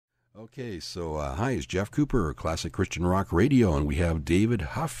Okay, so hi, it's Jeff Cooper, Classic Christian Rock Radio, and we have David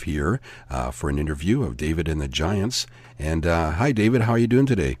Huff here for an interview of David and the Giants. And hi, David, how are you doing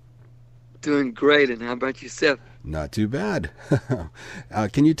today? Doing great, and how about yourself? Not too bad.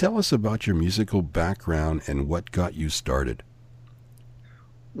 Can you tell us about your musical background and what got you started?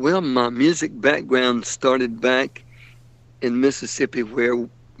 Well, my music background started back in Mississippi where,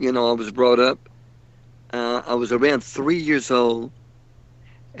 I was brought up. I was around 3 years old,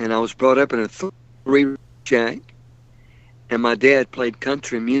 and I was brought up in a three shack, and my dad played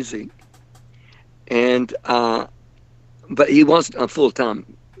country music, and but he wasn't a full-time,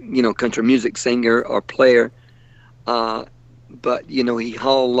 country music singer or player, but, he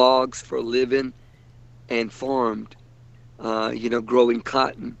hauled logs for a living and farmed, growing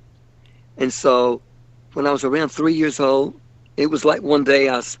cotton. And so when I was around 3 years old, it was like one day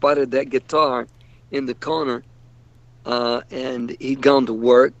I spotted that guitar in the corner, and he'd gone to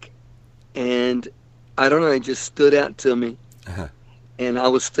work, and I don't know, it just stood out to me. Uh-huh. And I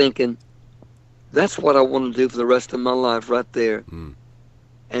was thinking, that's what I want to do for the rest of my life right there. Mm.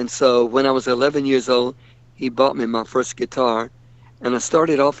 And so when I was 11 years old, he bought me my first guitar, and I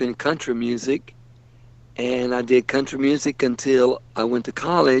started off in country music, and I did country music until I went to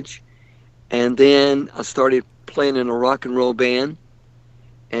college, and then I started playing in a rock and roll band,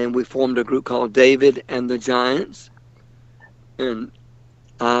 and we formed a group called David and the Giants. And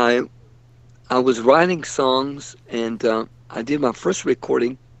I was writing songs, and I did my first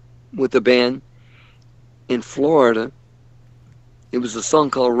recording with the band in Florida. It was a song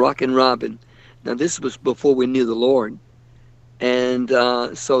called Rockin' Robin. Now, this was before we knew the Lord. And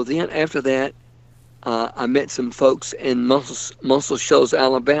so then after that, I met some folks in Muscle Shoals,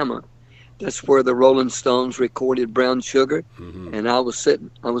 Alabama. That's where the Rolling Stones recorded Brown Sugar. Mm-hmm. And I was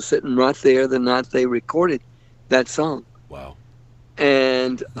sitting right there the night they recorded that song. Wow.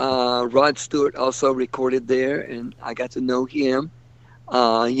 And Rod Stewart also recorded there, and I got to know him,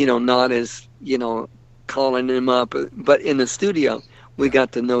 not as, calling him up, but in the studio, we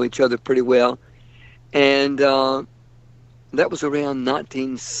got to know each other pretty well. And that was around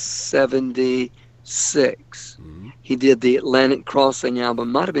 1976. Mm-hmm. He did the Atlantic Crossing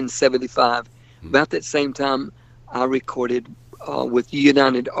album, might have been 75. Mm-hmm. About that same time, I recorded with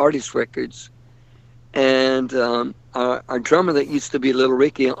United Artists Records. And our drummer that used to be Little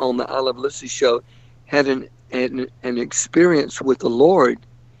Ricky on the I Love Lucy show had an experience with the Lord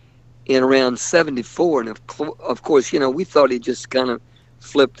in around 74. And of course, we thought he just kind of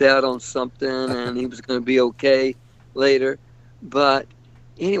flipped out on something and he was going to be okay later. But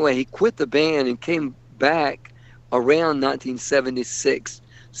anyway, he quit the band and came back around 1976,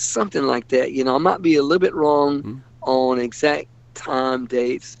 something like that. I might be a little bit wrong on exact time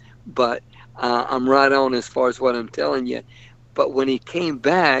dates, but I'm right on as far as what I'm telling you. But when he came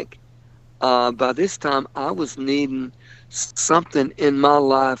back, by this time I was needing something in my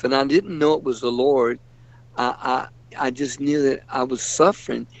life, and I didn't know it was the Lord. I just knew that I was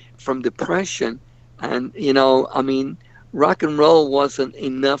suffering from depression, and rock and roll wasn't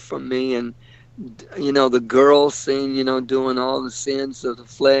enough for me, and the girls scene, doing all the sins of the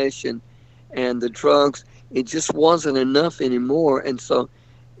flesh and the drugs, it just wasn't enough anymore. And so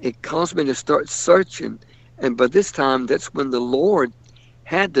it caused me to start searching. And by this time, that's when the Lord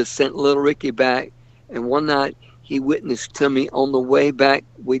had to send Little Ricky back. And one night, he witnessed to me on the way back.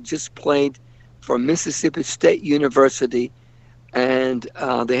 We just played for Mississippi State University, and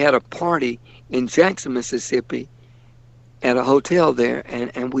they had a party in Jackson, Mississippi, at a hotel there.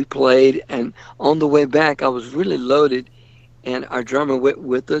 And we played. And on the way back, I was really loaded. And our drummer went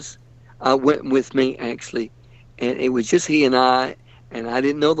with us. Went with me, actually. And it was just he and I. And I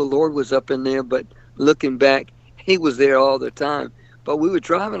didn't know the Lord was up in there, but looking back, he was there all the time. But we were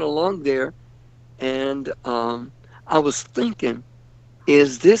driving along there, and I was thinking,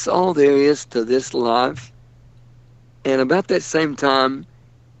 is this all there is to this life? And about that same time,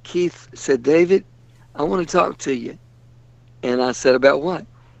 Keith said, David, I want to talk to you. And I said, about what?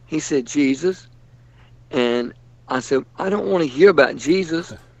 He said, Jesus. And I said, I don't want to hear about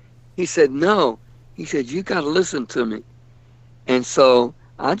Jesus. He said, no. He said, you got to listen to me. And so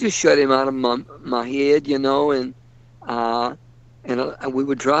I just shut him out of my head, and we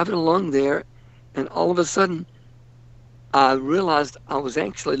were driving along there, and all of a sudden I realized I was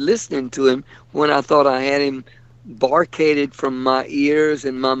actually listening to him when I thought I had him barcaded from my ears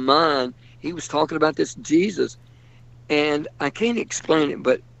and my mind. He was talking about this Jesus, and I can't explain it,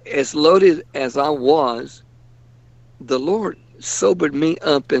 but as loaded as I was, the Lord sobered me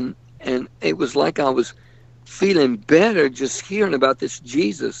up, and it was like I was feeling better just hearing about this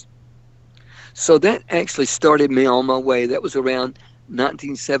Jesus. So that actually started me on my way. That was around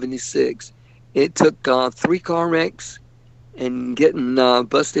 1976. It took 3 car wrecks and getting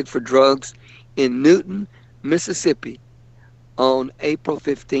busted for drugs in Newton, Mississippi on April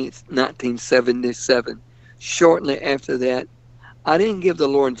 15th, 1977. Shortly after that, I didn't give the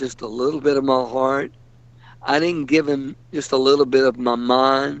Lord just a little bit of my heart. I didn't give him just a little bit of my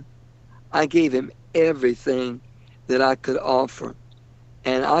mind. I gave him everything that I could offer.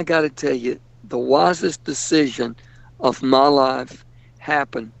 And I got to tell you, the wisest decision of my life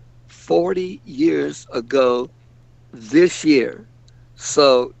happened 40 years ago this year.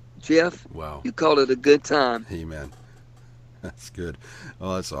 So, Jeff, Wow. you called it a good time. Amen. That's good.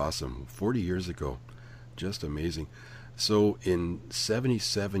 Oh, that's awesome. 40 years ago. Just amazing. So in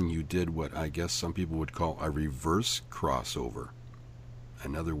 77, you did what I guess some people would call a reverse crossover.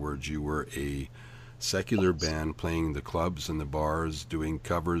 In other words, you were a secular band playing the clubs and the bars, doing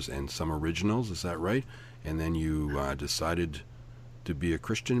covers and some originals. Is that right? And then you decided to be a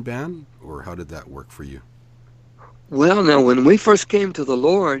Christian band? Or how did that work for you? Well, now, when we first came to the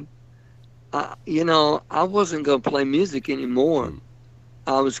Lord, I wasn't going to play music anymore.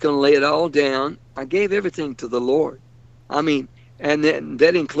 I was going to lay it all down. I gave everything to the Lord. I mean, and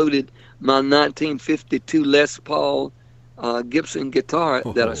that included my 1952 Les Paul Gibson guitar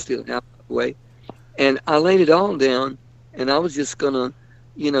that I still have, by the way. And I laid it all down, and I was just going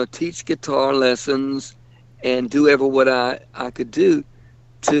to, teach guitar lessons and do ever what I could do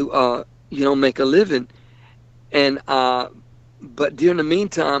to, make a living. And but during the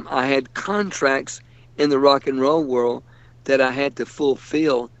meantime, I had contracts in the rock and roll world that I had to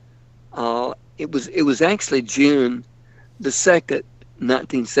fulfill. It was actually June the 2nd,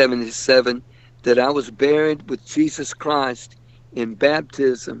 1977, that I was buried with Jesus Christ in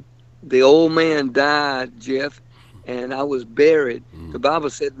baptism. The old man died, Jeff, and I was buried. The Bible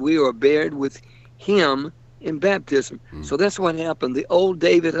said we were buried with him in baptism. So that's what happened. The old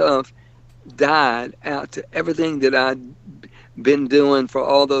David Huff died out to everything that I'd been doing for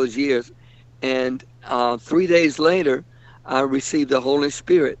all those years. And 3 days later, I received the Holy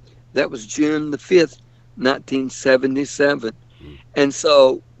Spirit. That was June the 5th, 1977. And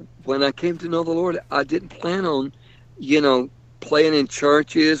so when I came to know the Lord, I didn't plan on, playing in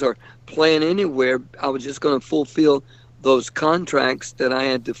churches or playing anywhere. I was just going to fulfill those contracts that I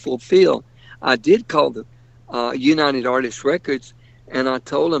had to fulfill. I did call the United Artists Records, and I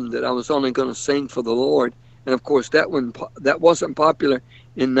told them that I was only going to sing for the Lord. And of course, that wasn't popular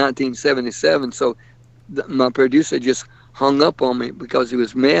in 1977. So my producer just hung up on me because he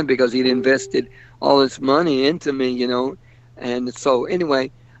was mad because he'd invested all this money into me, And so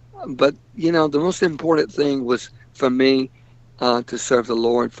anyway, but the most important thing was for me to serve the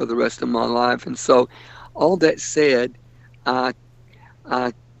Lord for the rest of my life. And so all that said, I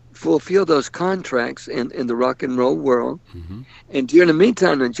fulfilled those contracts in the rock and roll world. And during the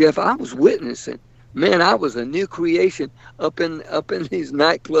meantime, Jeff, I was witnessing. Man, I was a new creation up in these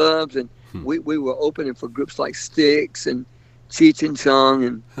nightclubs, and we were opening for groups like Styx and Cheech and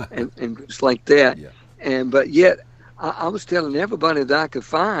Chong and groups like that. Yeah. But yet I was telling everybody that I could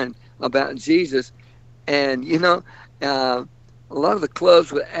find about Jesus. And a lot of the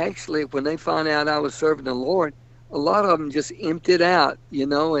clubs would actually, when they found out I was serving the Lord, a lot of them just emptied out,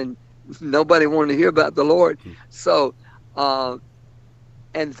 and nobody wanted to hear about the Lord. So,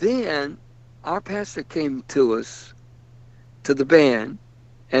 and then our pastor came to us, to the band,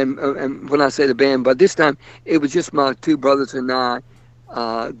 and when I say the band, by this time, it was just my 2 brothers and I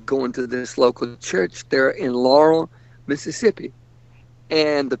going to this local church there in Laurel, Mississippi.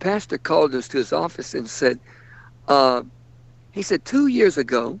 And the pastor called us to his office and said, he said, 2 years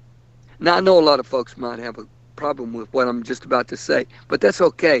ago, now I know a lot of folks might have a problem with what I'm just about to say, but that's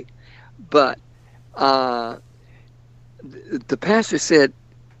okay. But the pastor said,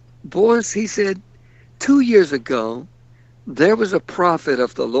 boys, he said, 2 years ago, there was a prophet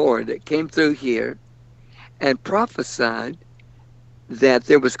of the Lord that came through here and prophesied that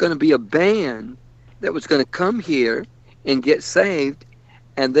there was going to be a band that was going to come here and get saved,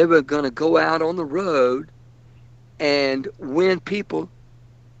 and they were going to go out on the road and win people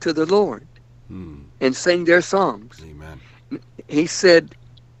to the Lord and sing their songs. Amen. He said,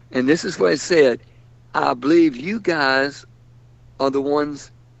 and this is what he said, I believe you guys are the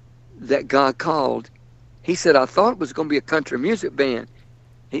ones that God called. He said, I thought it was going to be a country music band,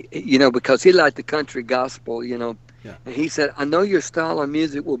 because he liked the country gospel, Yeah. And he said, I know your style of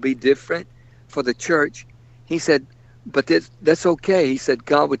music will be different for the church. He said, but that's okay. He said,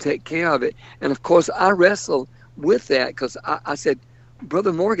 God would take care of it. And of course, I wrestled with that because I said,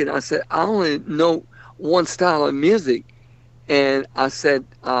 Brother Morgan, I said, I only know one style of music. And I said,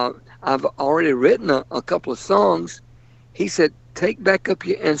 I've already written a couple of songs. He said, take back up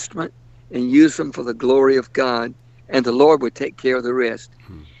your instrument and use them for the glory of God, and the Lord would take care of the rest.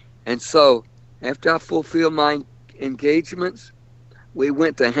 Hmm. And so, after I fulfilled my engagements, we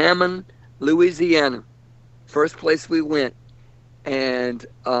went to Hammond, Louisiana. First place we went. And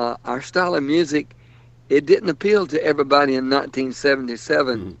our style of music, it didn't appeal to everybody in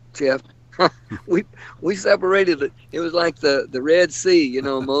 1977, Hmm. Jeff. we separated it. It was like the Red Sea,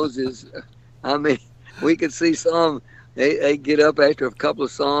 Moses. I mean, we could see some, they get up after a couple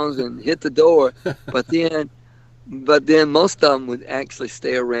of songs and hit the door, but then most of them would actually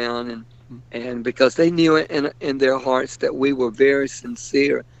stay around, and because they knew it in their hearts that we were very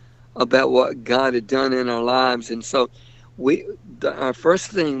sincere about what God had done in our lives. And so our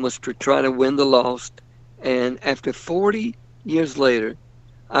first thing was to try to win the lost. And after 40 years later,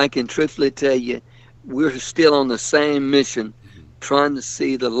 I can truthfully tell you, we're still on the same mission, trying to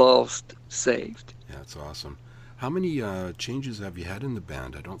see the lost saved. Yeah, that's awesome. How many changes have you had in the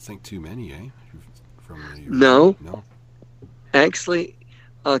band? I don't think too many, eh? From the original? No, No. actually,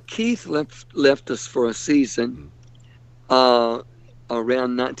 Keith left us for a season uh,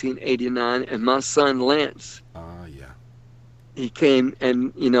 around 1989, and my son Lance, Yeah. he came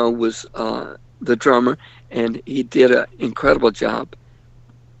and was the drummer, and he did an incredible job.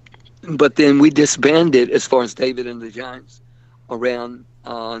 But then we disbanded as far as David and the Giants around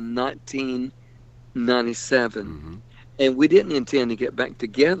 1997, Hmm. and we didn't intend to get back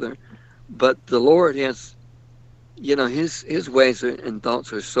together. But the Lord has, his ways and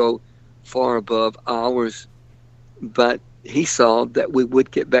thoughts are so far above ours. But He saw that we would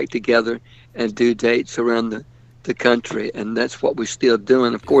get back together and do dates around the country, and that's what we're still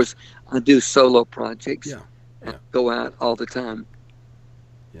doing. Of Yeah. course, I do solo projects Yeah. and Yeah. go out all the time.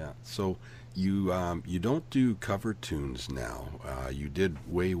 Yeah. So you don't do cover tunes now. You did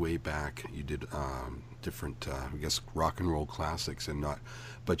way back. You did different, I guess, rock and roll classics, and not.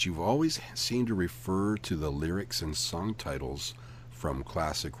 But you've always seemed to refer to the lyrics and song titles from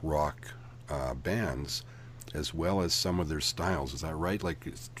classic rock bands, as well as some of their styles. Is that right?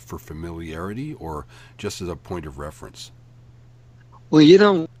 Like for familiarity, or just as a point of reference? Well,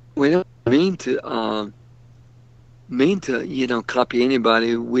 we don't mean to copy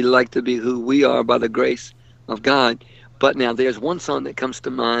anybody. We like to be who we are by the grace of God. But now there's one song that comes to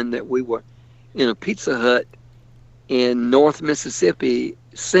mind that we were in a Pizza Hut in North Mississippi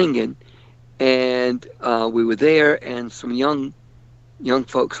singing, and we were there, and some young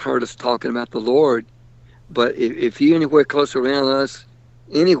folks heard us talking about the Lord. But if you anywhere close around us,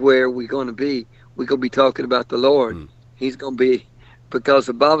 anywhere we're going to be talking about the Lord. Hmm. He's going to be, because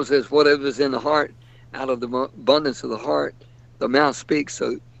the Bible says whatever's in the heart, out of the abundance of the heart, the mouth speaks.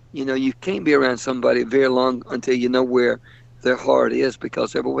 So, you can't be around somebody very long until you know where their heart is,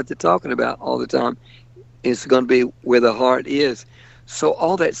 because what they're talking about all the time is going to be where the heart is. So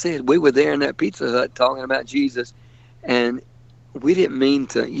all that said, we were there in that Pizza Hut talking about Jesus, and we didn't mean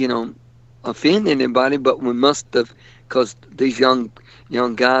to, offend anybody, but we must have, because these young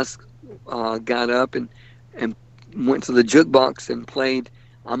guys got up and went to the jukebox and played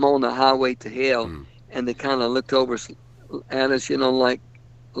 "I'm on the Highway to Hell," Hmm. and they kind of looked over at us, like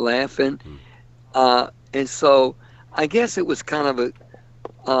laughing. Hmm. And so I guess it was kind of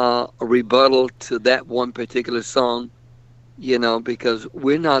a rebuttal to that one particular song, because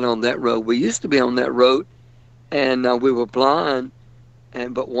we're not on that road. We used to be on that road, and we were blind,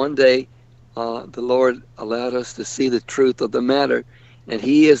 but one day the Lord allowed us to see the truth of the matter, and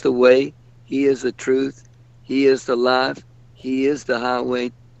He is the way, He is the truth, He is the life, He is the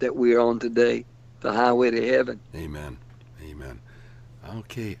highway that we're on today, the highway to heaven. Amen. Amen.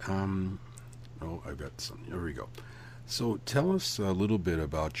 Okay. Oh, I've got some. Here we go. So tell us a little bit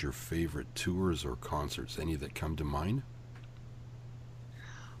about your favorite tours or concerts. Any that come to mind?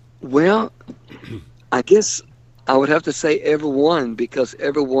 Well, I guess I would have to say every one, because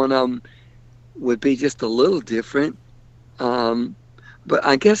every one of them would be just a little different. But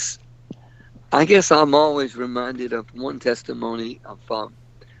I guess I'm always reminded of one testimony of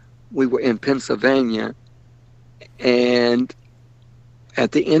we were in Pennsylvania, and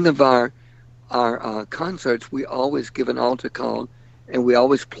at the end of our concerts, we always give an altar call, and we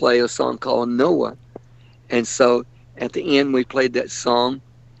always play a song called Noah. And so at the end, we played that song,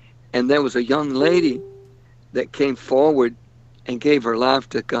 and there was a young lady that came forward and gave her life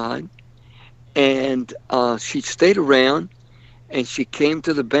to God. And she stayed around, and she came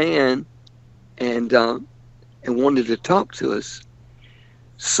to the band and wanted to talk to us.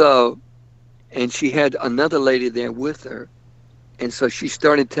 So, and she had another lady there with her. And so she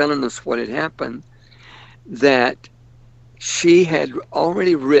started telling us what had happened, that she had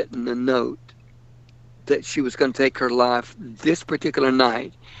already written a note that she was going to take her life this particular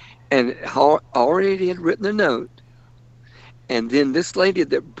night, and already had written a note. And then this lady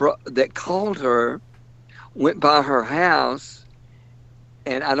that called her went by her house,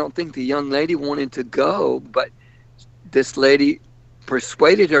 and I don't think the young lady wanted to go, but this lady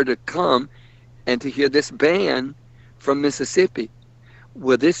persuaded her to come and to hear this band from Mississippi.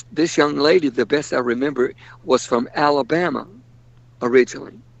 Well, this young lady, the best I remember, was from Alabama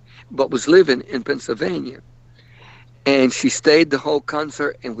originally, but was living in Pennsylvania. And she stayed the whole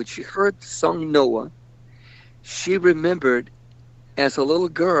concert, and when she heard the song Noah, she remembered as a little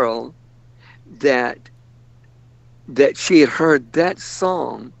girl that she had heard that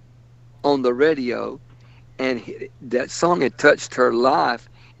song on the radio, and that song had touched her life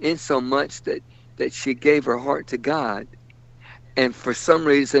in so much that she gave her heart to God. And for some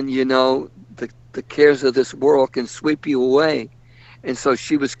reason, the cares of this world can sweep you away. And so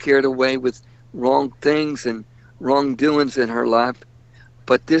she was carried away with wrong things and wrongdoings in her life.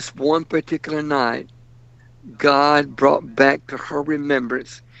 But this one particular night, God brought back to her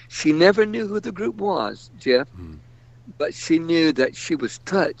remembrance. She never knew who the group was, Jeff, but she knew that she was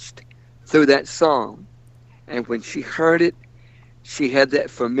touched through that song. And when she heard it, she had that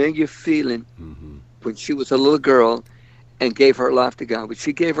familiar feeling when she was a little girl and gave her life to God. But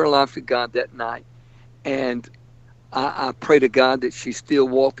she gave her life to God that night. And I pray to God that she's still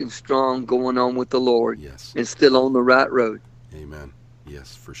walking strong, going on with the Lord, Yes. and still on the right road. Amen.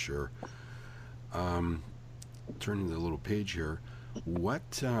 Yes, for sure. Turning the little page here,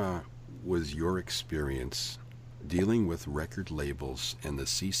 what was your experience dealing with record labels and the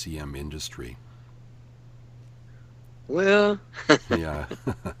CCM industry? Well, Yeah,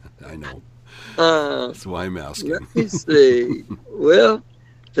 I know. That's why I'm asking. let me see. Well,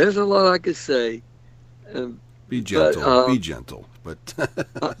 there's a lot I could say. Be gentle. But, be gentle. But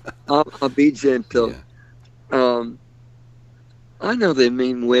I'll be gentle. yeah. I know they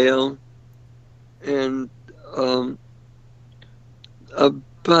mean well, and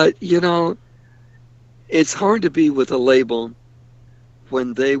but it's hard to be with a label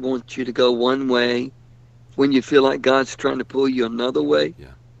when they want you to go one way, when you feel like God's trying to pull you another way. Yeah.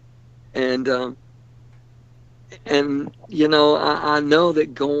 And I know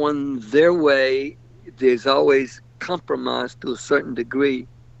that going their way, there's always compromise to a certain degree,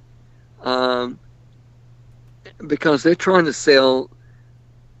 because they're trying to sell.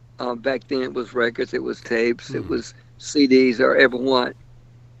 Back then, it was records, it was tapes, it was CDs, or ever what,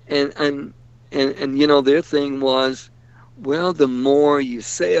 and their thing was, well, the more you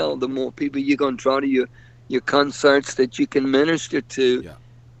sell, the more people you're going to draw to your concerts that you can minister to. Yeah.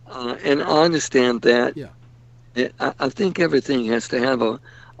 And I understand that. Yeah. I think everything has to have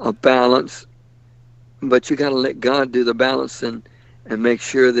a balance, but you got to let God do the balance and make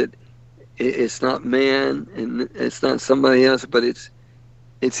sure that it's not man and it's not somebody else, but it's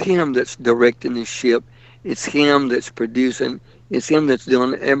Him that's directing the ship. It's Him that's producing. It's Him that's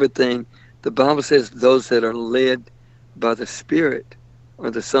doing everything. The Bible says those that are led by the Spirit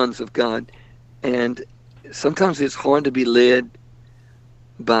are the sons of God. And sometimes it's hard to be led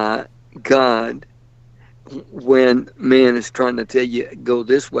by God when man is trying to tell you, go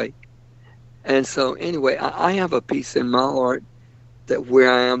this way. And so anyway, I have a peace in my heart that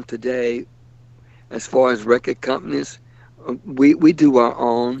where I am today, as far as record companies, we do our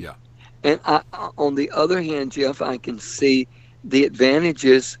own. Yeah. And on the other hand, Jeff, I can see the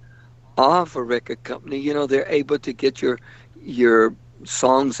advantages of a record company. They're able to get your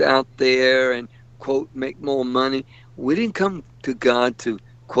songs out there and, quote, make more money. We didn't come to God to,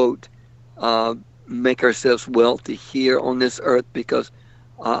 quote, make ourselves wealthy here on this earth, because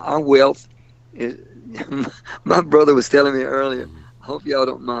our wealth is, my brother was telling me earlier, I hope y'all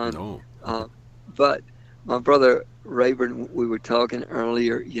don't mind. No. But my brother Rayburn, we were talking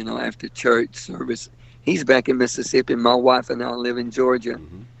earlier, after church service. He's back in Mississippi. My wife and I live in Georgia.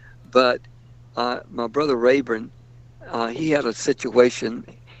 But my brother Rayburn, he had a situation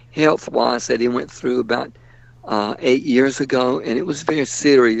health-wise that he went through about 8 years ago, and it was very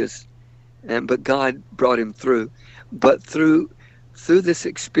serious. But God brought him through. But through this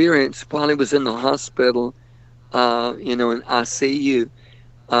experience, while he was in the hospital, in ICU,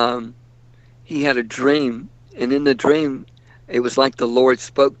 he had a dream. And in the dream, it was like the Lord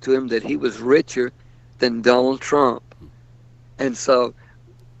spoke to him that he was richer than Donald Trump. And so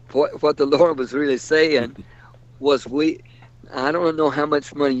what the Lord was really saying was, I don't know how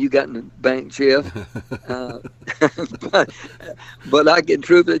much money you got in the bank, Jeff, but I can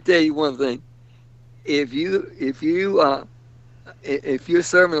truthfully tell you one thing. If you're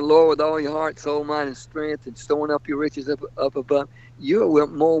serving the Lord with all your heart, soul, mind, and strength, and storing up your riches up above, you're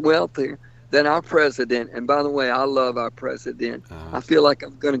more wealthy that our president, and by the way, I love our president. Uh-huh. I feel like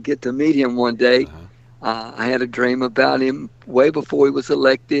I'm going to get to meet him one day. Uh-huh. I had a dream about him way before he was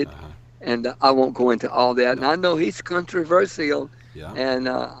elected, Uh-huh. and I won't go into all that. And No. I know he's controversial, Yeah. and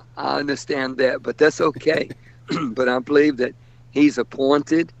I understand that, but that's okay. But I believe that he's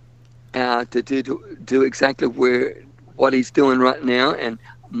appointed to do exactly what he's doing right now, and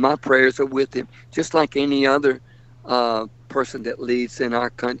my prayers are with him, just like any other person that leads in our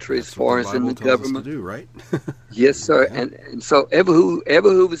country as That's far what the as in Bible the tells us to government. do, right? Yes, sir. Yeah. And so ever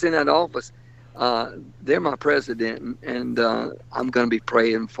who was in that office, they're my president, and I'm going to be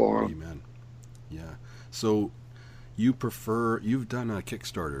praying for them. Amen. Yeah. So you've done a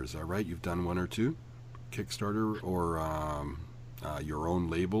Kickstarter, is that right? You've done one or two Kickstarter, or your own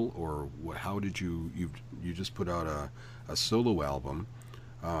label, or how did you just put out a solo album?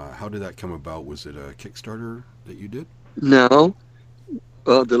 How did that come about? Was it a Kickstarter that you did? No,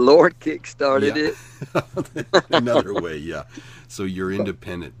 the Lord kick-started it. Another way, yeah. So you're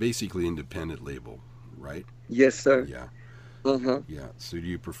independent, basically independent label, right? Yes, sir. Yeah, Uh-huh. yeah. So do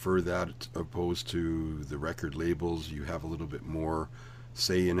you prefer that opposed to the record labels? You have a little bit more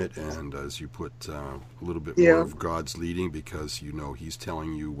say in it, and as you put a little bit more Yeah. of God's leading, because you know He's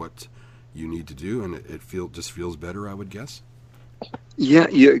telling you what you need to do, and it just feels better, I would guess. Yeah,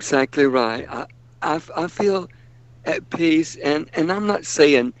 you're exactly right. I feel at peace, and I'm not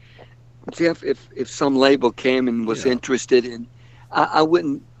saying, Jeff, if some label came and was Yeah. interested in, I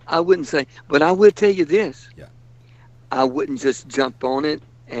wouldn't say, but I will tell you this. Yeah. I wouldn't just jump on it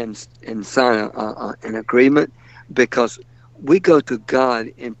and sign an agreement, because we go to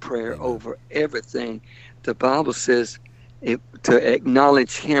God in prayer Amen. over everything. The Bible says to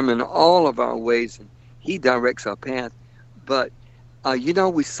acknowledge Him in all of our ways, and He directs our path. But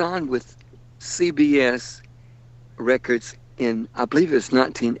we signed with CBS Records in, I believe it was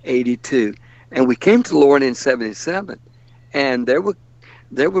 1982, and we came to the Lord in '77, and there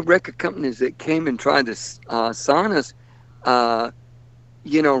were record companies that came and tried to sign us, right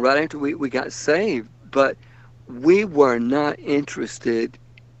after we got saved, but we were not interested,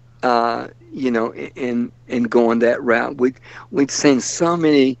 in going that route. We'd seen so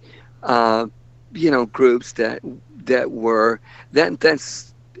many, groups that's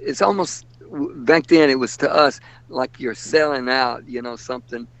it's almost, back then it was to us like you're selling out,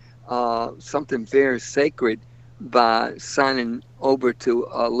 something very sacred by signing over to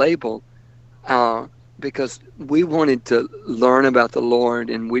a label, because we wanted to learn about the Lord,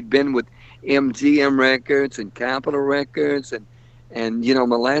 and we'd been with MGM Records and Capitol Records, and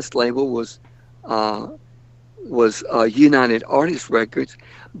my last label was United Artists Records.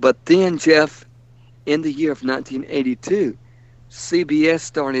 But then, Jeff, in the year of 1982, CBS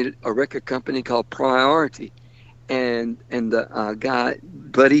started a record company called Priority, and the guy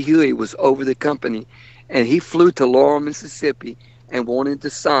Buddy Huey was over the company, and he flew to Laurel, Mississippi, and wanted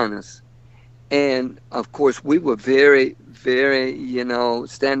to sign us. And of course, we were very, very,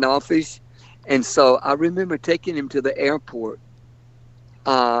 standoffish. And so I remember taking him to the airport,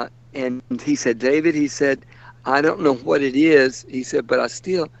 and he said, David, he said, I don't know what it is. He said, but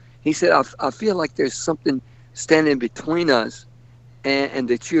he said, I feel like there's something standing between us, and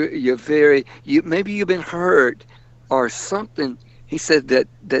that you're very, maybe you've been hurt or something. He said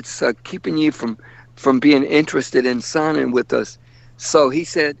that's keeping you from being interested in signing with us. So he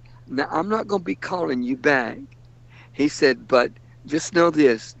said, now I'm not going to be calling you back. He said, but just know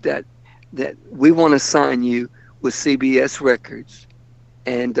this, that we want to sign you with CBS Records.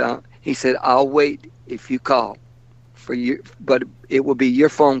 And he said, I'll wait if you call for you, but it will be your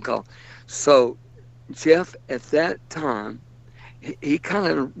phone call. So Jeff, at that time, he kind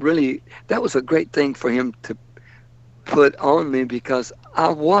of really, that was a great thing for him to put on me, because I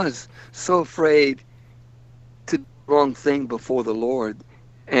was so afraid to do the wrong thing before the Lord.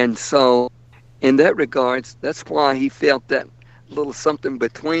 And so in that regards, that's why he felt that little something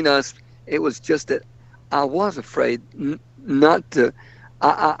between us. It was just that I was afraid not to,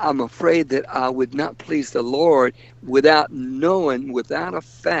 I'm afraid that I would not please the Lord without knowing, without a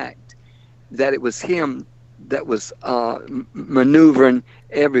fact, that it was Him that was maneuvering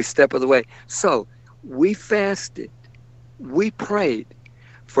every step of the way. So we fasted, we prayed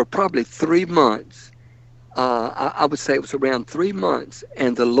for probably 3 months. I would say it was around 3 months,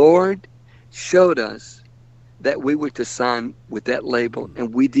 and the Lord showed us that we were to sign with that label,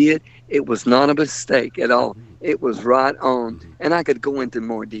 and we did. It was not a mistake at all. It was right on, and I could go into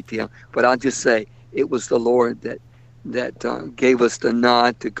more detail, but I'll just say it was the Lord that gave us the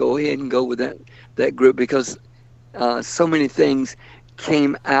nod to go ahead and go with that group, because so many things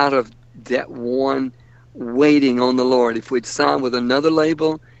came out of that one waiting on the Lord. If we'd signed with another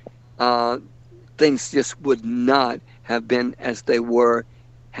label, uh, things just would not have been as they were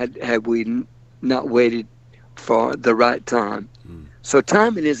had we not waited for the right time. Mm. So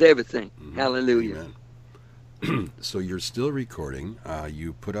timing is everything. Hmm. Hallelujah. Amen. So you're still recording.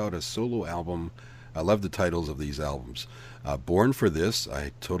 You put out a solo album. I love the titles of these albums. Born for This,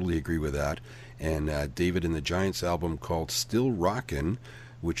 I totally agree with that. And David and the Giants album called Still Rockin',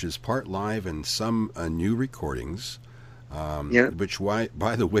 which is part live and some new recordings. Yeah. Which, why,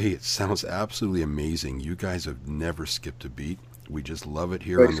 by the way, it sounds absolutely amazing. You guys have never skipped a beat. We just love it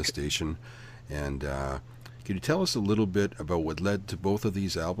here on the station. And can you tell us a little bit about what led to both of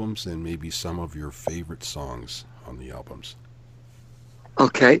these albums and maybe some of your favorite songs on the albums?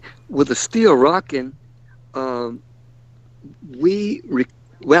 Okay. With the Still Rockin', um,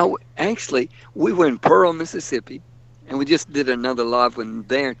 well, actually, we were in Pearl, Mississippi, and we just did another live one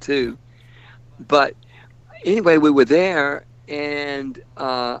there too. But anyway, we were there, and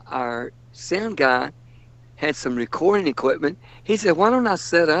our sound guy had some recording equipment. He said, "Why don't I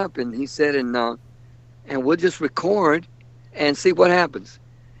set up?" And he said, "And we'll just record and see what happens."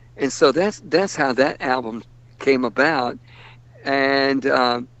 And so that's how that album came about. And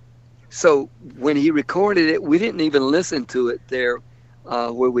so when he recorded it, we didn't even listen to it there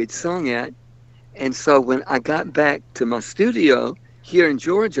where we'd sung at. And so when I got back to my studio here in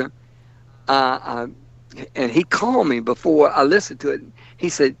Georgia, and he called me before I listened to it. He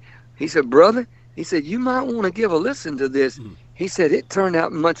said, "Brother," he said, "you might want to give a listen to this." He said, "It turned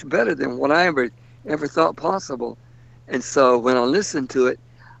out much better than what I ever thought possible." And so when I listened to it,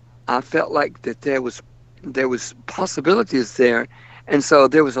 I felt like that there was possibilities there. And so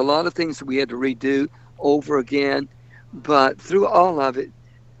there was a lot of things that we had to redo over again. But through all of it,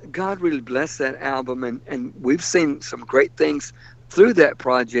 God really blessed that album, and we've seen some great things through that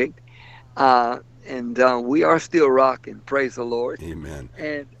project. And we are still rocking. Praise the Lord. Amen.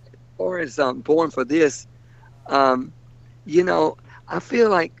 And as far as Born for This, you know, I feel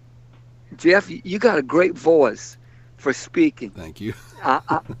like, Jeff, you got a great voice for speaking. Thank you.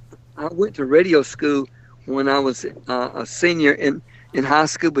 I went to radio school when I was a senior in high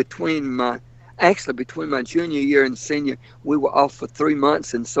school. Between my junior year and senior, we were off for 3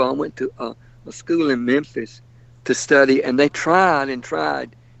 months, and so I went to a school in Memphis to study, and they tried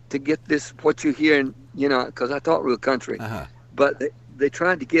to get this, what you hear, because I taught real country, but they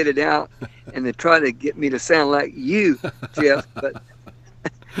tried to get it out, and they tried to get me to sound like you, Jeff, but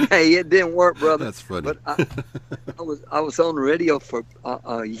hey, it didn't work, brother. That's funny. But I was on the radio for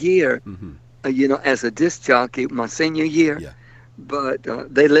a year, as a disc jockey, my senior year. Yeah. But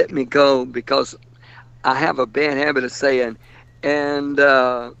they let me go because I have a bad habit of saying, and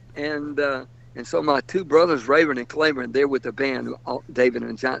so my two brothers, Rayburn and Claiborne, they're with the band, David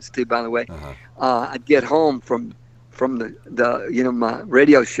and Giants too, by the way. I'd get home from the my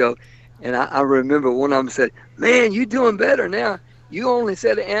radio show, and I remember one of them said, "Man, you doing better now. You only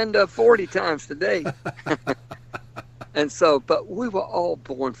said and 40 times today." And so, but we were all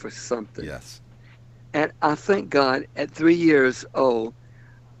born for something. Yes. And I thank God at 3 years old,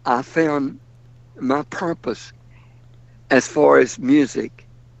 I found my purpose as far as music.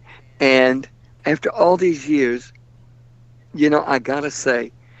 And after all these years, I got to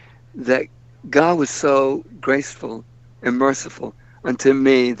say that God was so graceful and merciful unto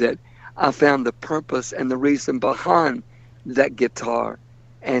me that I found the purpose and the reason behind that guitar.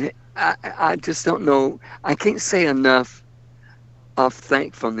 And I just don't know, I can't say enough of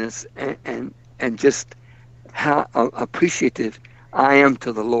thankfulness and just how appreciative I am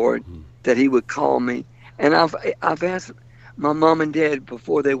to the Lord that He would call me. And I've asked my mom and dad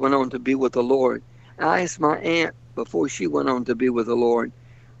before they went on to be with the Lord. I asked my aunt before she went on to be with the Lord,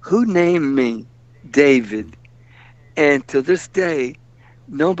 who named me David? And to this day,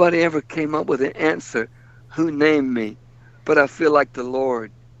 nobody ever came up with an answer who named me. But I feel like the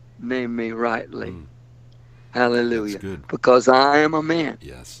Lord named me rightly. Hallelujah. That's good. Because I am a man.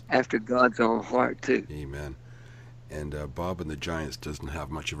 Yes. After God's own heart, too. Amen. And Bob and the Giants doesn't have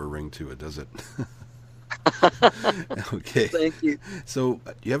much of a ring to it, does it? Okay. Thank you. So,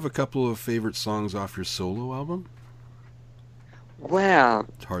 do you have a couple of favorite songs off your solo album? Wow.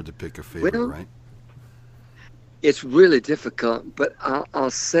 It's hard to pick a favorite, Well, right? It's really difficult, but I'll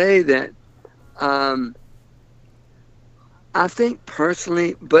say that I think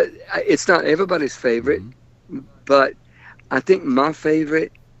personally, but it's not everybody's favorite, but I think my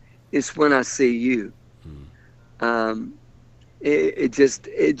favorite is When I See You. It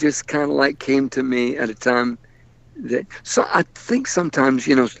just kind of like came to me at a time that, so I think sometimes,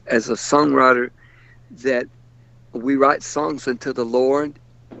 as a songwriter, that we write songs unto the Lord,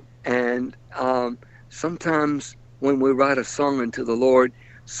 and sometimes when we write a song unto the Lord,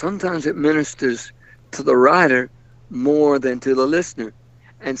 sometimes it ministers to the writer more than to the listener.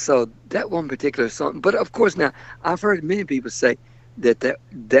 And so that one particular song, but of course now I've heard many people say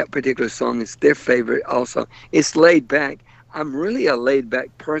that particular song is their favorite also. It's laid back. I'm really a laid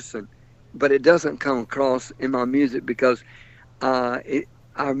back person, but it doesn't come across in my music because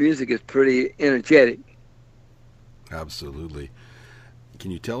our music is pretty energetic. Absolutely.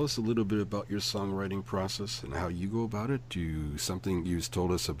 Can you tell us a little bit about your songwriting process and how you go about it? You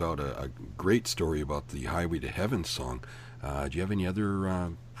told us about a great story about the Highway to Heaven song. Do you have any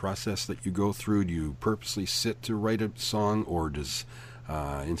other process that you go through? Do you purposely sit to write a song, or does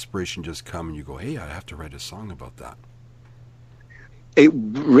inspiration just come and you go, hey, I have to write a song about that? It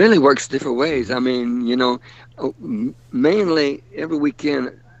really works different ways. I mean, mainly every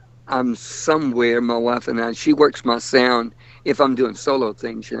weekend I'm somewhere, my wife and I, she works my sound if I'm doing solo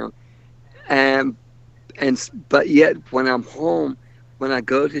things. And but yet when I'm home, when I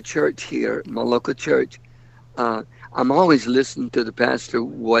go to church here, my local church, I'm always listening to the pastor,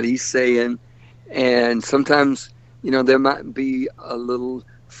 what he's saying. And sometimes, there might be a little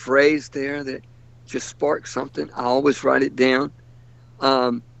phrase there that just sparks something. I always write it down.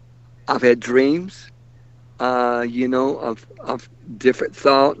 I've had dreams, of different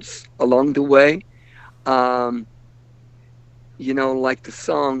thoughts along the way. Um, like the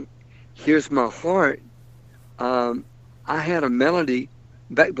song, Here's My Heart. I had a melody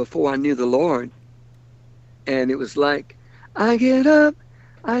back before I knew the Lord. And it was like, I get up,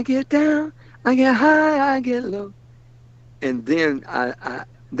 I get down, I get high, I get low. And then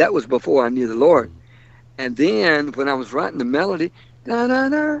that was before I knew the Lord. And then when I was writing the melody, da da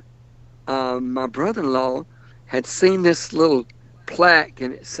da, my brother-in-law had seen this little plaque,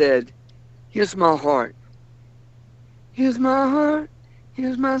 and it said, here's my heart. Here's my heart.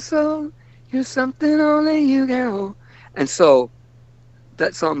 Here's my soul. Here's something only you can hold. And so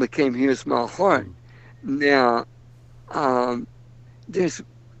that song became Here's My Heart. Now, there's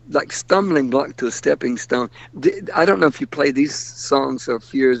like stumbling block to a stepping stone. I don't know if you play these songs or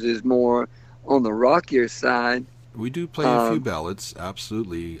if yours is more on the rockier side. We do play a few ballads,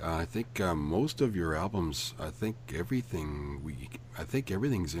 absolutely. I think most of your albums, I think everything's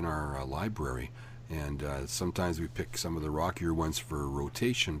in our library, and sometimes we pick some of the rockier ones for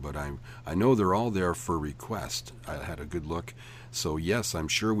rotation. But I know they're all there for request. I had a good look, so yes, I'm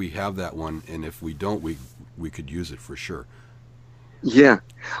sure we have that one, and if we don't, we could use it for sure. Yeah.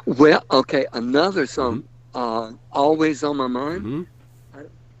 Well, okay, another song, Always on My Mind. Mm-hmm.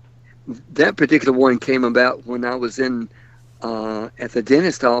 That particular one came about when I was in at the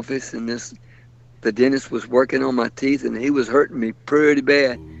dentist office, and the dentist was working on my teeth, and he was hurting me pretty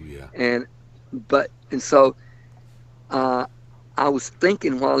bad. Ooh, yeah. And so I was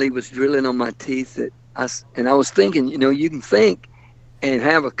thinking while he was drilling on my teeth I was thinking, you can think and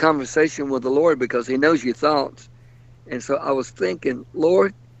have a conversation with the Lord because He knows your thoughts. And so I was thinking,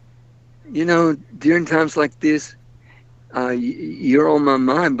 Lord, during times like this, you're on my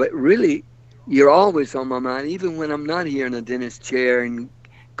mind, but really, you're always on my mind, even when I'm not here in a dentist chair and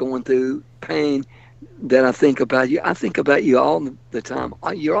going through pain. That I think about you. I think about you all the time.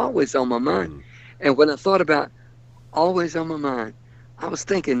 You're always on my mind. And when I thought about always on my mind, I was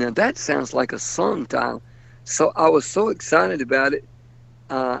thinking, now that sounds like a song title. So I was so excited about it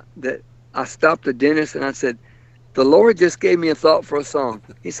that I stopped the dentist and I said, the Lord just gave me a thought for a song.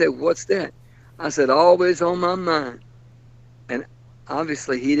 He said, what's that? I said, always on my mind. And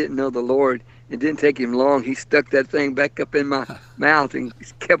obviously he didn't know the Lord. It didn't take him long. He stuck that thing back up in my mouth and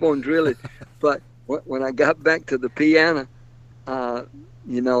kept on drilling. But when I got back to the piano, out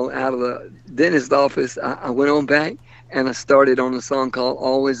of the dentist office, I went on back and I started on a song called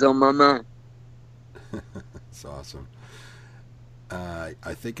Always on My Mind. That's awesome. I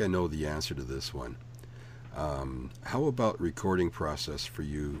think I know the answer to this one. How about recording process for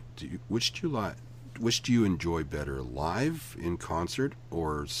you? Which do you enjoy better, live in concert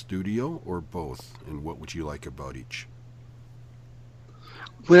or studio or both? And what would you like about each?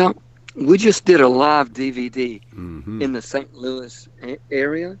 Well, we just did a live DVD in the St. Louis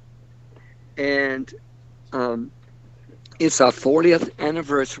area, and it's our 40th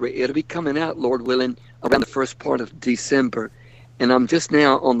anniversary. It'll be coming out, Lord willing, around the first part of December, and I'm just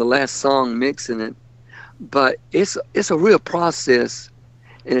now on the last song mixing it. But it's a real process,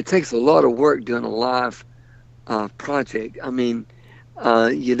 and it takes a lot of work doing a live project. I mean,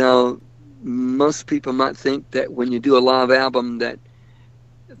 most people might think that when you do a live album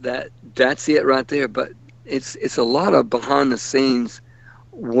that's it right there, but it's a lot of behind the scenes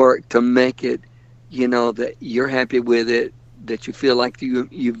work to make it, that you're happy with it, that you feel like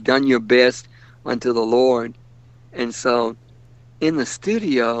you've done your best unto the Lord. And so in the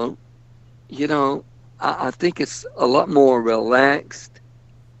studio, you know, I think it's a lot more relaxed.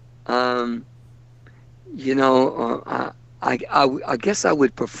 Um, I guess I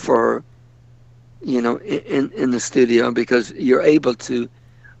would prefer, in the studio because you're able to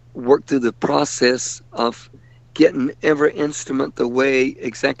work through the process of getting every instrument the way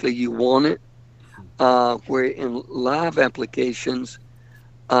exactly you want it. Where in live applications,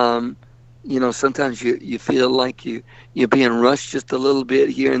 um, sometimes you feel like you're being rushed just a little bit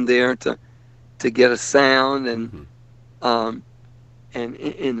here and there to get a sound, Hmm. um, and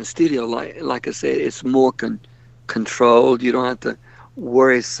in the studio, like I said, it's more controlled. You don't have to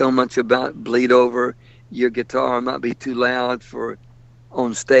worry so much about bleed over. Your guitar might be too loud for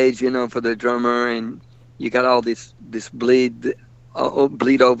on stage, for the drummer, and you got all this bleed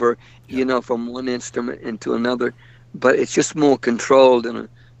over, Yeah. from one instrument into another. But it's just more controlled in a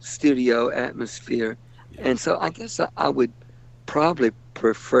studio atmosphere, Yeah. and so I guess I would probably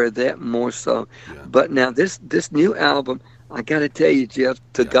prefer that more so. Yeah. But now this new album, I got to tell you, Jeff,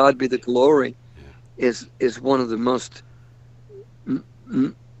 to Yeah. God be the glory, Yeah. is one of the most.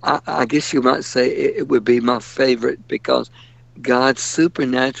 mm, I guess you might say it would be my favorite because God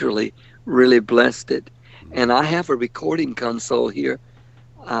supernaturally really blessed it. Hmm. And I have a recording console here.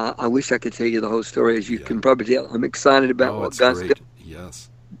 I wish I could tell you the whole story. As you Yeah. can probably tell, I'm excited about Oh, what it's God's doing. great. Yes.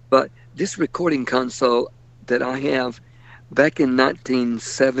 But this recording console that I have back in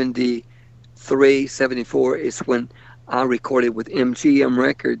 1973, 74 is when I recorded with MGM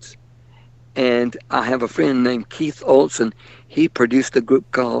Records. And I have a friend named Keith Olson. He produced a group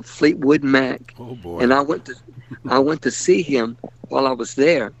called Fleetwood Mac. Oh And boy. I went to see him while I was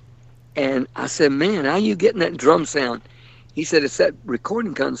there. And I said, "Man, how you getting that drum sound?" He said, "It's that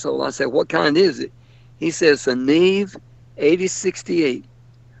recording console." I said, "What kind is it?" He says, "A Neve 8068."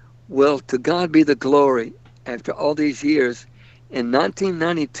 Well, to God be the glory. After all these years, in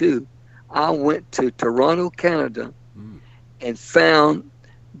 1992, I went to Toronto, Canada, Mm. and found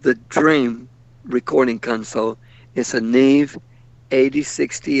the dream recording console. It's a Neve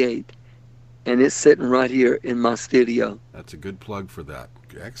 8068, and it's sitting right here in my studio. That's a good plug for that.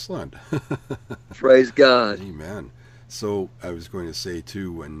 Excellent. Praise God. Amen. So I was going to say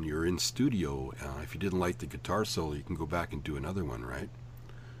too, when you're in studio, if you didn't like the guitar solo, you can go back and do another one, right?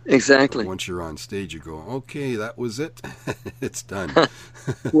 But Exactly. once you're on stage, you go, okay, that was it. It's done.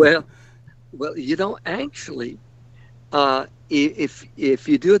 Well, actually, if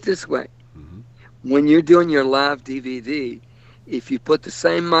you do it this way, Hmm. when you're doing your live DVD, if you put the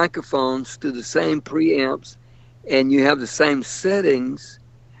same microphones to the same preamps and you have the same settings,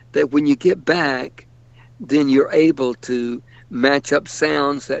 that when you get back, then you're able to match up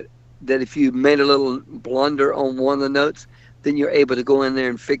sounds that if you made a little blunder on one of the notes, then you're able to go in there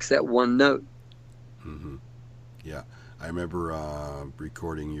and fix that one note. Hmm. Yeah, I remember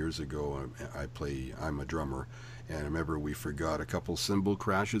recording years ago. I'm a drummer, and I remember we forgot a couple cymbal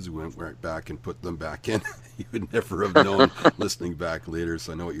crashes. We went right back and put them back in. You would never have known listening back later,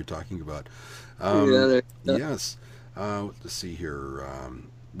 so I know what you're talking about. Yeah, Yes. Let's see here.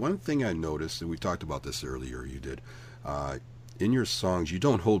 One thing I noticed, and we talked about this earlier, you did, uh, in your songs, you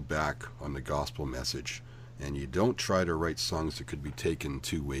don't hold back on the gospel message. And you don't try to write songs that could be taken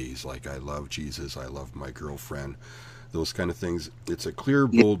two ways, like I love Jesus, I love my girlfriend, those kind of things. It's a clear,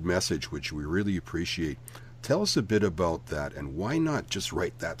 yeah. bold message, which we really appreciate. Tell us a bit about that, and why not just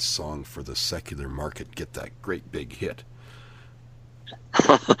write that song for the secular market, get that great big hit?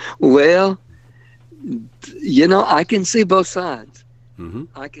 Well, I can see both sides. Mm-hmm.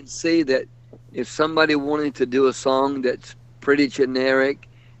 I can see that if somebody wanted to do a song that's pretty generic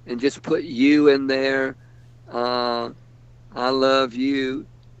and just put you in there, uh, I love you,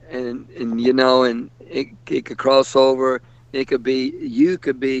 and it could cross over. It could be you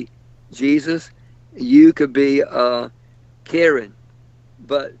could be Jesus, you could be Karen,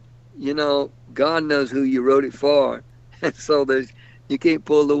 but God knows who you wrote it for, and so you can't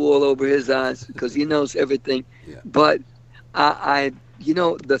pull the wool over his eyes because he knows everything. Yeah. But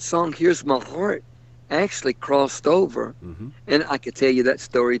the song "Here's My Heart" actually crossed over, Mm-hmm. and I could tell you that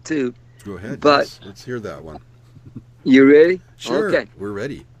story too. Go ahead. But Yes. Let's hear that one. you ready? Sure. Okay. We're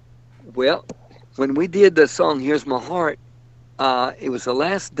ready. Well, when we did the song "Here's My Heart," it was the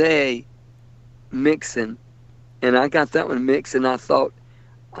last day mixing, and I got that one mixed, and I thought,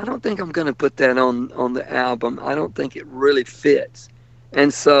 I don't think I'm going to put that on the album. I don't think it really fits.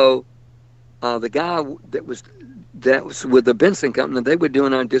 And so the guy that was with the Benson Company, they were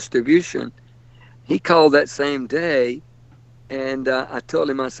doing our distribution. He called that same day, and I told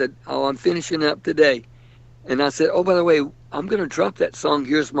him, I said, "Oh, I'm finishing up today." And I said, "Oh, by the way, I'm going to drop that song,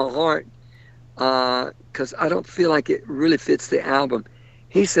 'Here's My Heart.' because I don't feel like it really fits the album.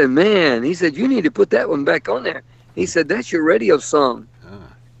 He said, man, he said, you need to put that one back on there. He said, that's your radio song.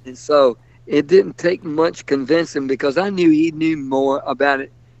 Ah, And so it didn't take much convincing because I knew he knew more about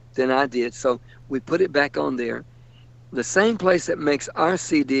it than I did. So we put it back on there. The same place that makes our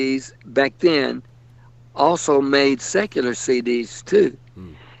CDs back then also made secular CDs too.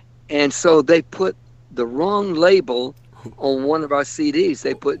 hmm. And so they put the wrong label on one of our CDs.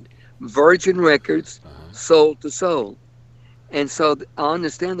 They put Virgin Records, Uh-huh. Soul to Soul. And so I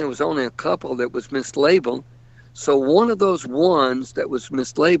understand there was only a couple that was mislabeled. So one of those ones that was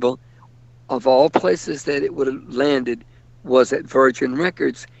mislabeled, of all places that it would have landed, was at Virgin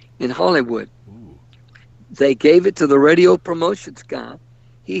Records in Hollywood. Ooh. They gave it to the radio promotions guy.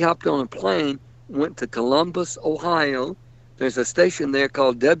 He hopped on a plane, went to Columbus, Ohio. There's a station there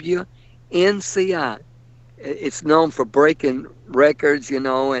called WNCI. It's known for breaking records, you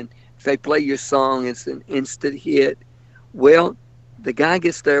know, and if they play your song, it's an instant hit. Well, the guy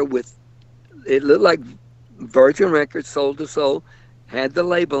gets there with, it looked like Virgin Records, Soul to Soul, had the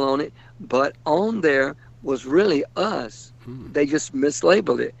label on it, but on there was really us. Hmm. They just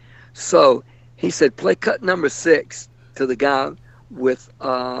mislabeled it. So he said, play cut number 6 to the guy with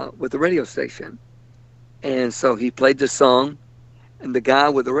the radio station. And so he played the song, and the guy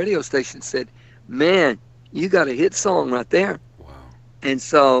with the radio station said, man, you got a hit song right there. Wow. And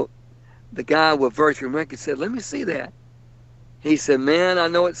so the guy with Virgin Records said, let me see that. He said, man, I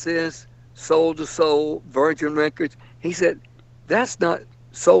know it says Soul to Soul, Virgin Records. He said, that's not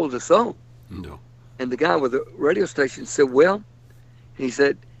Soul to Soul. No. And the guy with the radio station said, well, he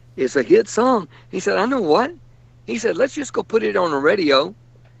said, it's a hit song. He said, I know what. He said, let's just go put it on the radio,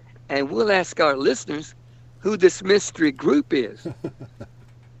 and we'll ask our listeners who this mystery group is.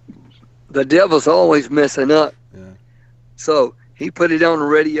 The devil's always messing up. Yeah. So he put it on the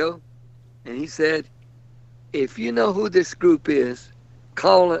radio, and he said, if you know who this group is,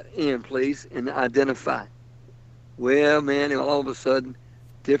 call it in, please, and identify. Well, man, all of a sudden,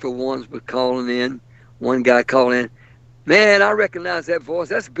 different ones were calling in. One guy called in, man, I recognize that voice.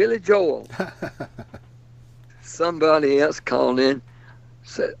 That's Billy Joel. Somebody else called in,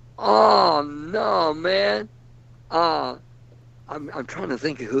 said, oh, no, man. I'm trying to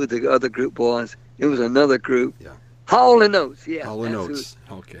think of who the other group was. It was another group. Yeah. Hall and Oates, yeah. Hall and that's who- Oates.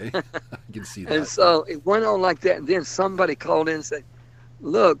 Okay. I can see that. And so it went on like that. And then somebody called in and said,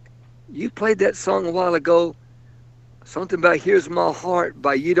 look, you played that song a while ago, something about Here's My Heart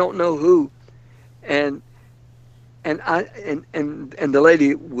by you don't know who. And the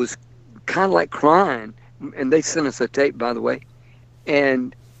lady was kind of like crying. And they sent us a tape, by the way.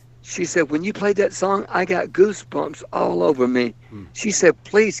 And she said, when you played that song, I got goosebumps all over me. Hmm. She said,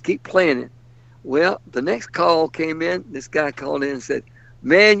 please keep playing it. Well, the next call came in. This guy called in and said,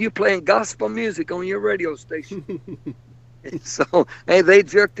 man, you playing gospel music on your radio station. And so, hey, they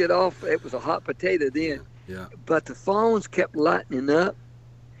jerked it off. It was a hot potato then. Yeah. But the phones kept lightening up.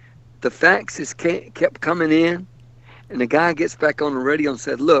 The faxes kept coming in. And the guy gets back on the radio and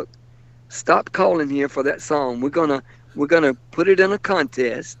said, look, stop calling here for that song. We're gonna put it in a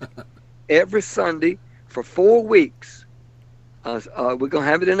contest every Sunday for 4 weeks. We're gonna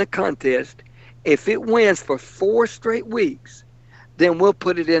have it in a contest. If it wins for 4 straight weeks, then we'll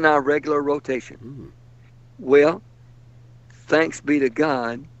put it in our regular rotation. Hmm. Well, thanks be to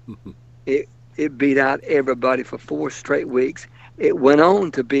God, it beat out everybody for 4 straight weeks. It went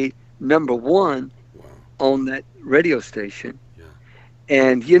on to be number 1 Wow. on that radio station. Yeah.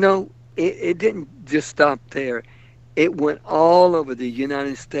 And, you know, it didn't just stop there. It went all over the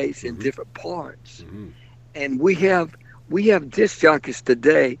United States in Mhm. different parts. Hmm. And we have disc jockeys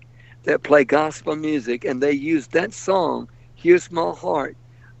today that play gospel music, and they use that song, Here's My Heart,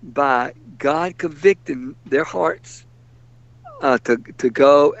 by God convicting their hearts to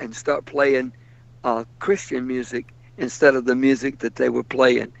go and start playing Christian music instead of the music that they were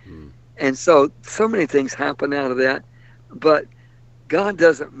playing. Hmm. And so many things happen out of that, but God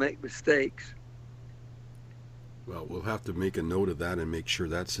doesn't make mistakes. Well, we'll have to make a note of that and make sure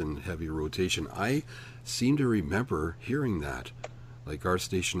that's in heavy rotation. I seem to remember hearing that. Like our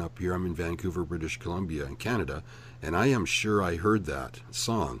station up here, I'm in Vancouver, British Columbia, in Canada, and I am sure I heard that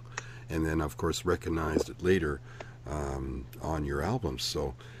song, and then, of course, recognized it later on your albums.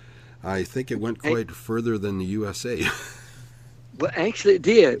 So I think it went quite further than the USA. Well, actually, it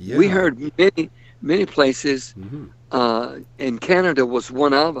did. Yeah. We heard many places, Mm-hmm. and Canada was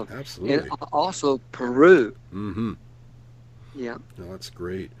one of them. Absolutely. And also Peru. Mm-hmm. Yeah. No, that's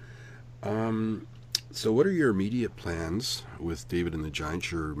great. So what are your immediate plans with David and the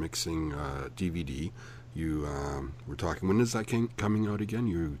Giants? You're mixing DVD. You were talking, when is that coming out again?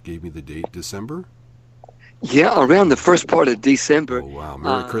 You gave me the date, December? Yeah, around the first part of December. Oh, wow.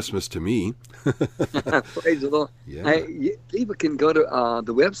 Merry Uh, Christmas to me. Praise the Lord. Yeah. People can go to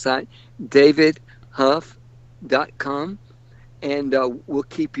the website, davidhuff.com, and we'll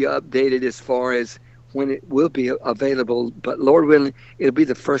keep you updated as far as when it will be available. But Lord willing, it'll be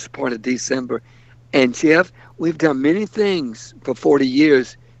the first part of December. And Jeff, we've done many things for 40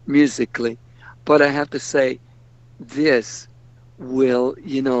 years musically, but I have to say, this will,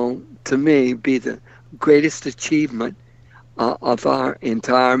 to me, be the greatest achievement of our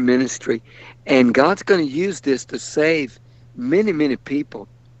entire ministry. And God's going to use this to save many, many people.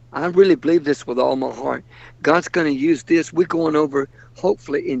 I really believe this with all my heart. God's going to use this. We're going over,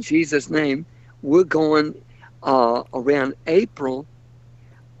 hopefully, in Jesus' name, we're going around April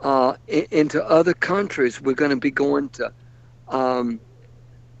into other countries. We're going to be going to um,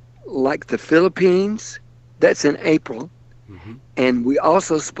 like the Philippines. That's in April. Hmm. And we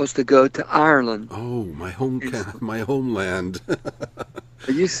also supposed to go to Ireland. Oh, my homeland.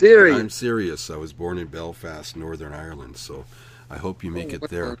 Are you serious? I'm serious. I was born in Belfast, Northern Ireland, so I hope you make it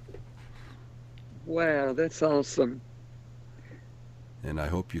there. Wow, that's awesome. And I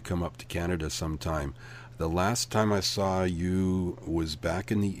hope you come up to Canada sometime. The last time I saw you was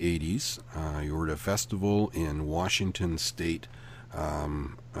back in the 80s. You were at a festival in Washington State.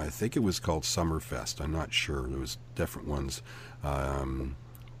 I think it was called Summerfest. I'm not sure. There was different ones.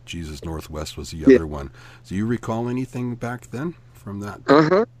 Jesus Northwest was the other one. Do you recall anything back then from that?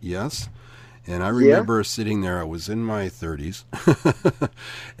 Uh-huh. Yes. And I Yeah. remember sitting there. I was in my 30s,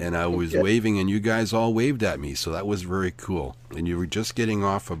 and I was Okay. waving, and you guys all waved at me. So that was very cool. And you were just getting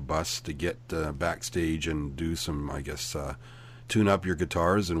off a bus to get backstage and do some, I guess, tune up your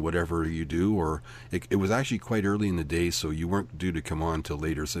guitars and whatever you do. Or it was actually quite early in the day, so you weren't due to come on till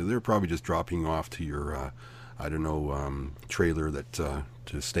later. So they're probably just dropping off to your, I don't know, trailer that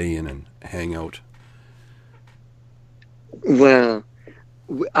to stay in and hang out. Well,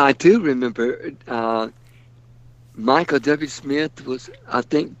 I do remember Michael W. Smith was, I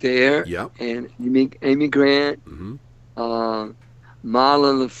think, there, Yep. and Amy Grant, Hmm. uh,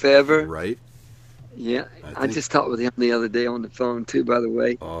 Marlon Lefevre. Right. Yeah, I I think. just talked with him the other day on the phone too, by the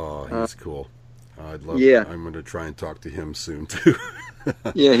way. Oh, Uh, he's cool. I'd love. yeah, I'm going to try and talk to him soon too.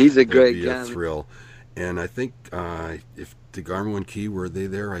 yeah, he's a It'd great be a guy. thrill. And I think if DeGarmo and Key were they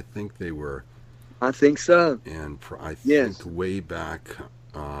there? I think they were. I think so. And I think Yes. way back,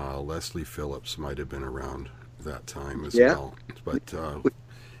 Leslie Phillips might have been around that time as Yeah. well. But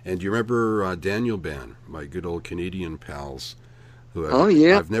and do you remember Daniel Ban, my good old Canadian pals? Who Oh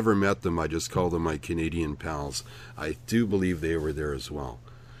yeah. I've never met them. I just call them my Canadian pals. I do believe they were there as well.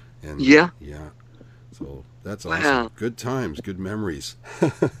 And Yeah. yeah, so that's awesome. Wow. Good times, good memories.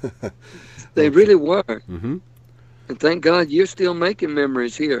 They Okay. really were. Hmm. And thank God you're still making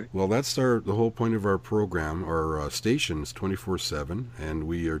memories here. Well, that's the whole point of our program. Our station is 24/7, and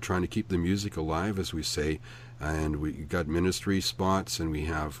we are trying to keep the music alive, as we say. And we got ministry spots, and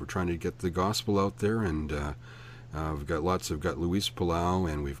we're trying to get the gospel out there. And we've got Luis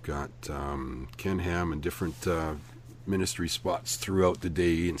Palau, and we've got Ken Ham, and different ministry spots throughout the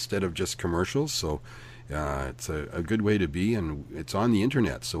day instead of just commercials. So it's a good way to be, and it's on the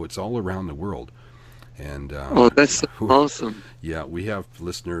internet, so it's all around the world. And Oh, that's so awesome. yeah, we have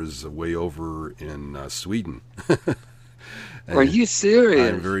listeners way over in Sweden. Are you I'm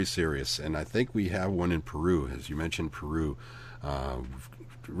serious? very serious, and I think we have one in Peru, as you mentioned, Peru.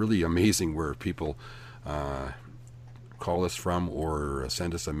 Really amazing where people call us from or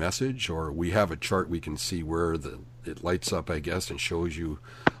send us a message, or we have a chart we can see where it lights up, I guess, and shows you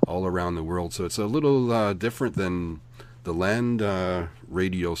all around the world. So it's a little different than the land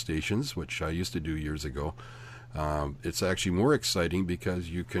radio stations, which I used to do years ago. It's actually more exciting because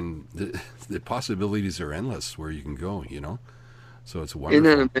the possibilities are endless where you can go, So it's Isn't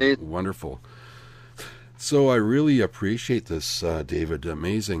that wonderful. amazing? Wonderful. So I really appreciate this, David.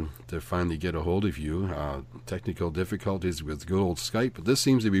 Amazing to finally get a hold of you. Technical difficulties with good old Skype, but this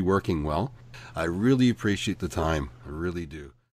seems to be working well. I really appreciate the time. I really do.